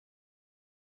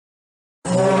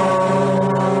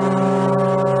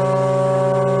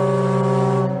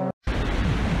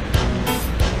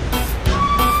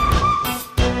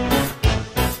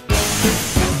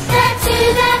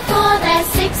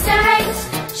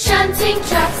Loading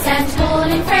trucks and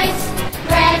hauling freight,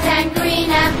 red and green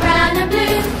and brown and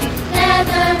blue. They're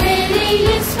the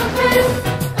really useful crew,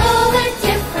 all with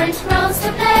different roles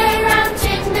to play. Round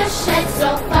in the sheds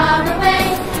or far away,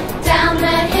 down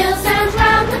the hills and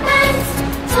round the bends.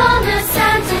 Thomas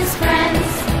and his friends.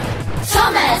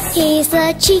 Thomas, he's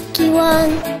the cheeky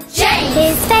one. James,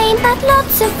 His vain but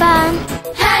lots of fun.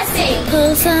 Percy,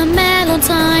 Pulls a mail on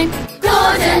time.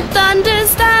 Gordon,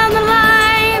 Thunders down the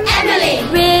line. Emily,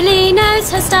 Really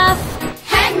knows her stuff.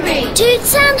 Henry,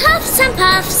 Toots and huffs and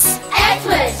puffs.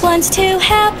 Edward, Wants to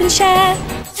help and share.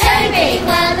 Toby,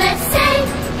 well let's say